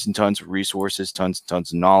tons and tons of resources, tons and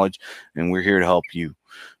tons of knowledge, and we're here to help you.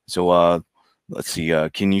 So let's see.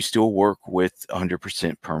 Can you still work with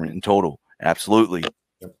 100% permanent and total? Absolutely.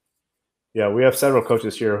 Yeah, we have several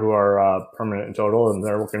coaches here who are permanent and total, and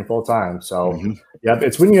they're working full time. So, yeah,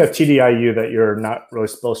 it's when you have TDIU that you're not really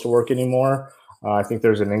supposed to work anymore. I think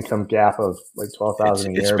there's an income gap of like $12,000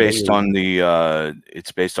 a year. It's based on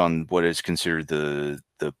it's based on what is considered the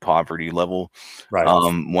poverty level. Right.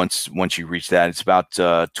 Once you reach that, it's about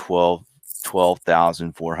 $12,400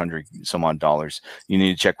 some odd dollars. You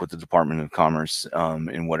need to check with the Department of Commerce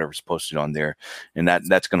and whatever's posted on there, and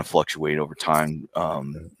that's going to fluctuate over time.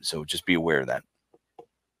 So just be aware of that.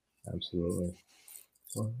 Absolutely.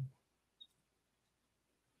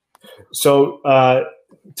 So,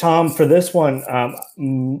 Tom, for this one,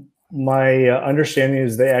 my understanding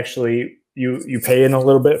is they actually you pay in a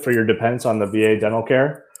little bit for your dependents on the VA dental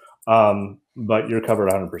care, but you're covered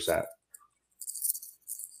 100%.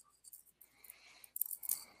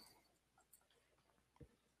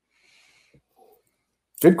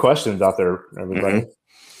 Good questions out there, everybody.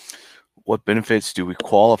 What benefits do we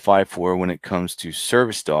qualify for when it comes to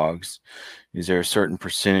service dogs? Is there a certain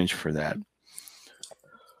percentage for that?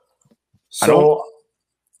 So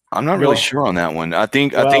I'm not really sure on that one. I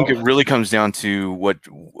think it really comes down to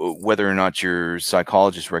whether or not your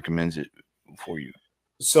psychologist recommends it for you.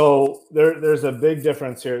 So there's a big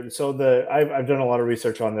difference here. So I've done a lot of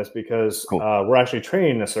research on this because we're actually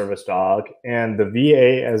training a service dog, and the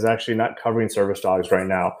VA is actually not covering service dogs right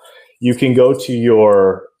now. You can go to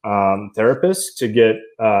your therapist to get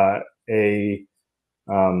a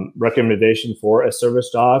recommendation for a service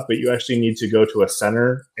dog, but you actually need to go to a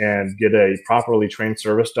center and get a properly trained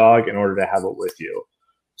service dog in order to have it with you.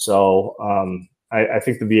 So I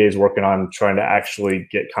think the VA is working on trying to actually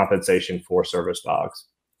get compensation for service dogs.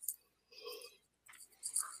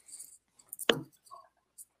 I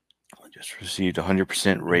just received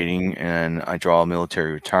 100% rating and I draw a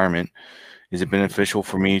military retirement. Is it beneficial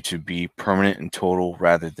for me to be permanent and total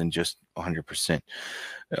rather than just 100%?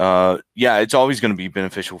 Yeah, it's always going to be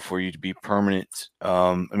beneficial for you to be permanent.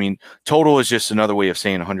 I mean, total is just another way of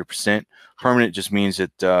saying 100%. Permanent just means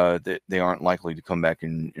that, that they aren't likely to come back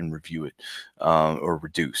and review it or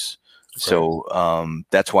reduce. Right. So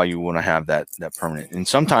that's why you want to have that permanent. And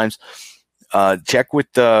sometimes check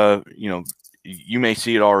with the, you may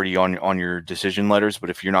see it already on your decision letters, but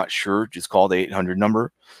if you're not sure, just call the 800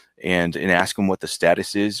 number and ask them what the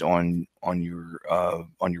status is on your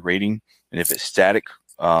rating. And if it's static,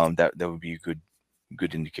 that would be a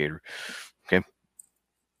good indicator. Okay.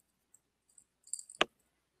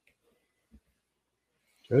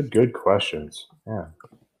 Good questions. Yeah.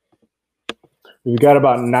 We've got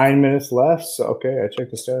about 9 minutes left. So, okay, I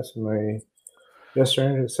checked the status of my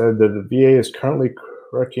yesterday. It said that the VA is currently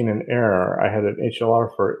correcting an error. I had an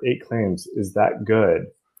HLR for 8 claims. Is that good?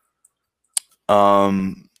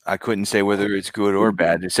 I couldn't say whether it's good or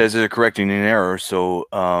bad. It says they're correcting an error, so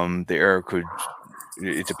the error could.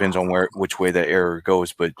 It depends on which way that error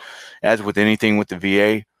goes. But as with anything with the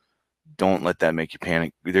VA, don't let that make you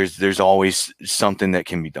panic. There's always something that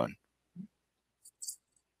can be done.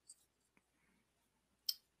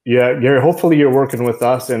 Yeah, Gary, hopefully you're working with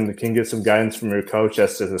us and can get some guidance from your coach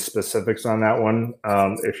as to the specifics on that one.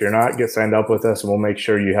 If you're not, get signed up with us and we'll make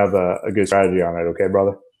sure you have a good strategy on it. Okay,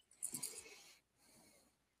 brother?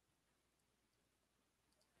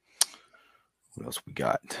 What else we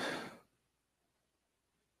got?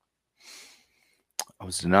 I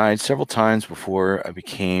was denied several times before I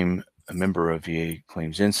became a member of VA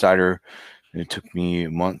Claims Insider. And it took me a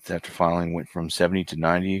month after filing, went from 70 to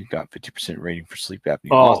 90, got 50% rating for sleep apnea.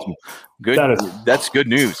 Oh, awesome. Good. That's good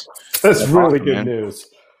news. That's really awesome, good news.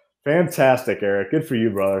 Fantastic, Eric. Good for you,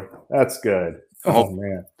 brother. That's good.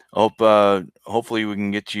 Man. Hopefully we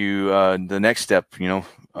can get you the next step. Yeah.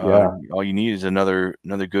 All you need is another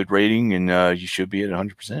good rating, and you should be at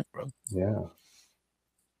 100%, bro. Yeah.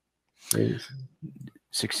 Please.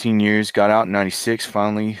 16 years, got out in 96,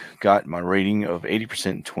 finally got my rating of 80%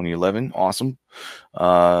 in 2011. Awesome.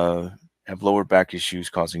 Have lower back issues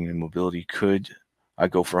causing immobility. Could I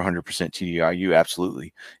go for 100% TDIU?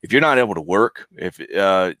 Absolutely. If you're not able to work, if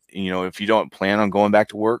you don't plan on going back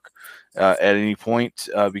to work at any point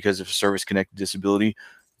because of a service-connected disability,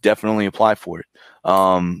 definitely apply for it.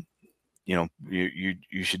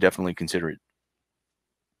 You should definitely consider it.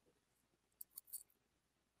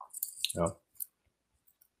 Yeah.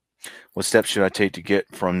 What steps should I take to get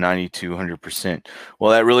from 90 to 100%?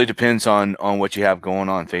 Well, that really depends on what you have going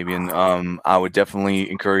on, Fabian. I would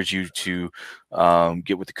definitely encourage you to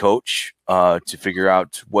get with the coach to figure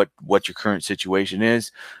out what your current situation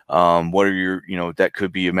is. What are your, that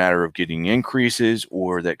could be a matter of getting increases,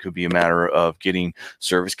 or that could be a matter of getting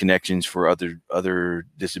service connections for other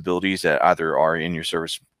disabilities that either are in your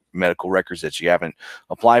service medical records that you haven't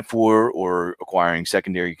applied for, or acquiring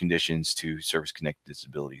secondary conditions to service connected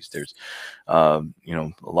disabilities. There's a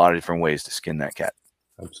lot of different ways to skin that cat.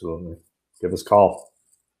 Absolutely. Give us a call.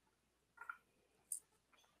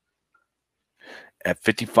 At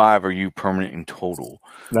 55, are you permanent in total?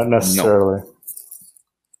 Not necessarily. No.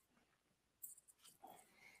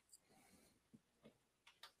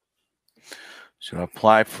 Should I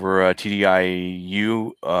apply for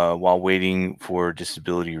TDIU while waiting for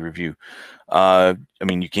disability review? I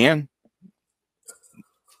mean, you can.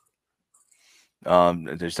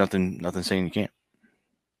 There's nothing saying you can't.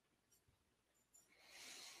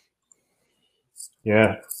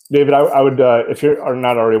 Yeah, David, I would, if you are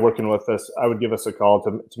not already working with us, I would give us a call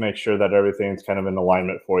to make sure that everything's kind of in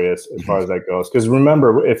alignment for you as far as that goes. Because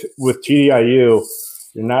remember, if with TDIU,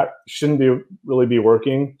 shouldn't really be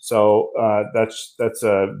working. So that's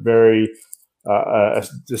a very a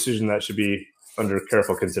decision that should be under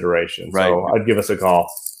careful consideration. Right. So I'd give us a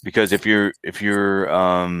call. Because if you're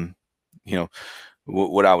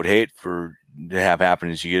what I would hate to have happen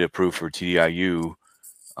is you get approved for TDIU.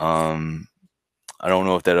 I don't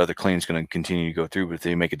know if that other claim is going to continue to go through, but if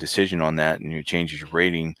they make a decision on that and you change your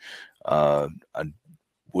rating, I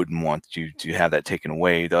wouldn't want you to have that taken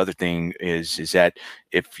away. The other thing is that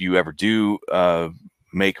if you ever do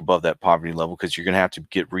make above that poverty level, because you're going to have to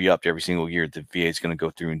get re-upped every single year, the VA is going to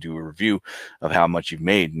go through and do a review of how much you've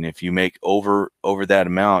made. And if you make over that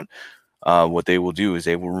amount, what they will do is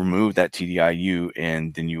they will remove that TDIU,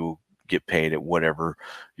 and then you will get paid at whatever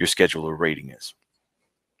your scheduler rating is.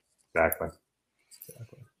 Exactly.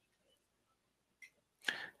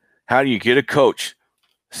 How do you get a coach?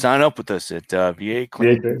 Sign up with us at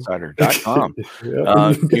VAClaimsinsider.com.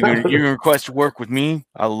 You can request to work with me.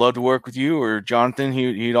 I'd love to work with you, or Jonathan.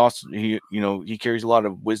 He carries a lot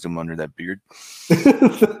of wisdom under that beard.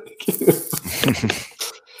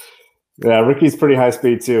 Yeah, Ricky's pretty high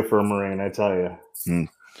speed too for a Marine, I tell you.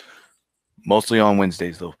 Mostly on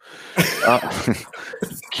Wednesdays, though.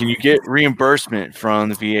 Can you get reimbursement from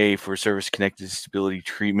the VA for service-connected disability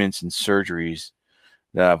treatments and surgeries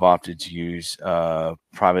that I've opted to use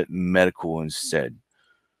private medical instead?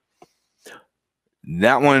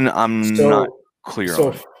 That one I'm not clear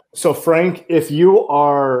on. So Frank, if you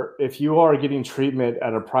are getting treatment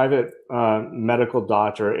at a private medical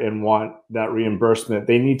doctor and want that reimbursement,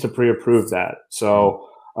 they need to pre-approve that. So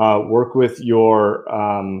work with your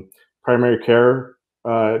primary care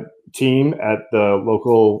team at the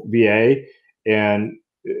local VA, and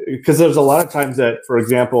because there's a lot of times that, for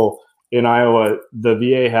example, in Iowa, the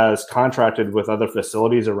VA has contracted with other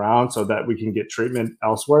facilities around so that we can get treatment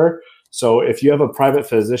elsewhere. So if you have a private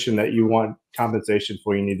physician that you want compensation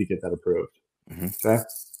for, you need to get that approved. Okay.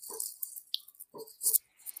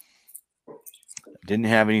 Didn't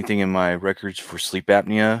have anything in my records for sleep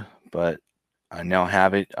apnea, but I now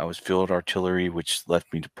have it. I was field artillery, which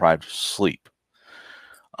left me deprived of sleep.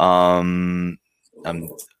 I'm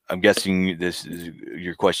guessing this is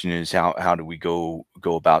your question is how do we go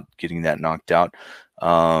about getting that knocked out?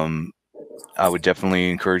 I would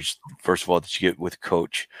definitely encourage, first of all, that you get with a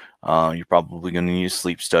coach. You're probably going to need a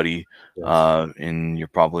sleep study, and you're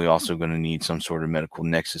probably also going to need some sort of medical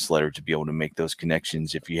nexus letter to be able to make those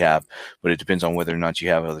connections if you have, but it depends on whether or not you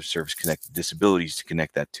have other service-connected disabilities to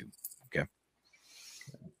connect that to. Okay.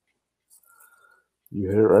 You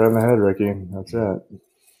hit it right on the head, Ricky. That's it.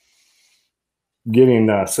 Getting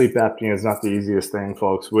sleep apnea is not the easiest thing,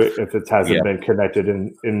 folks, if it hasn't been connected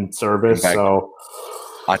in service. So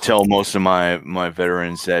I tell most of my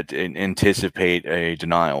veterans that anticipate a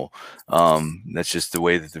denial. That's just the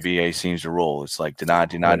way that the VA seems to roll. It's like deny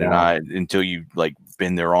until you like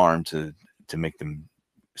bend their arm to make them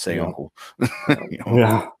say uncle.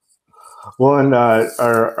 Yeah. Well, and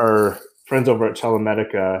our friends over at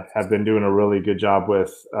Telemedica have been doing a really good job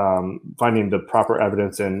with finding the proper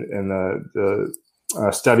evidence and the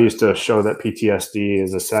studies to show that PTSD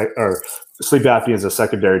is or sleep apnea is a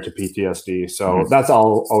secondary to PTSD. So that's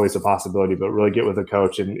always a possibility, but really get with a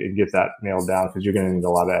coach and get that nailed down, because you're going to need a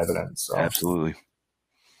lot of evidence. So. Absolutely.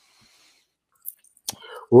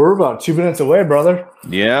 We're about 2 minutes away, brother.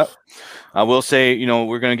 Yeah. I will say,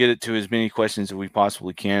 we're going to get it to as many questions as we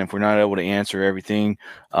possibly can. If we're not able to answer everything,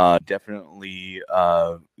 definitely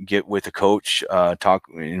get with a coach, talk,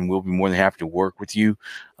 and we'll be more than happy to work with you.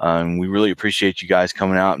 We really appreciate you guys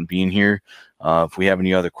coming out and being here. If we have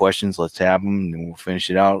any other questions, let's have them, and we'll finish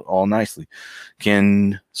it out all nicely.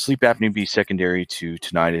 Can sleep apnea be secondary to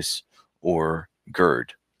tinnitus or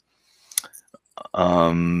GERD?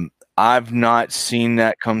 I've not seen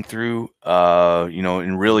that come through,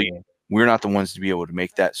 and really we're not the ones to be able to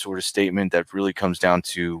make that sort of statement. That really comes down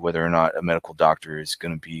to whether or not a medical doctor is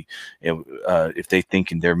going to be, if they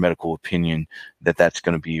think in their medical opinion that that's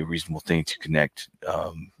going to be a reasonable thing to connect.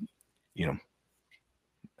 I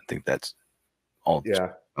think that's all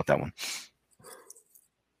about that one.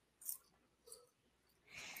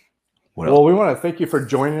 Well, we want to thank you for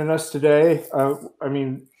joining us today.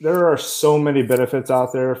 There are so many benefits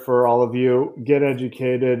out there for all of you. Get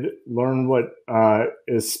educated, learn what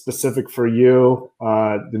is specific for you.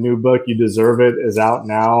 The new book, You Deserve It, is out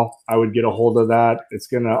now. I would get a hold of that. It's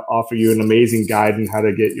going to offer you an amazing guide on how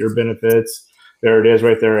to get your benefits. There it is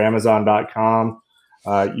right there, Amazon.com.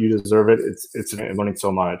 You Deserve It. It's learning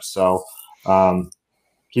so much. So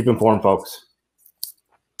keep informed, folks.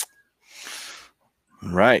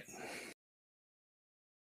 Right.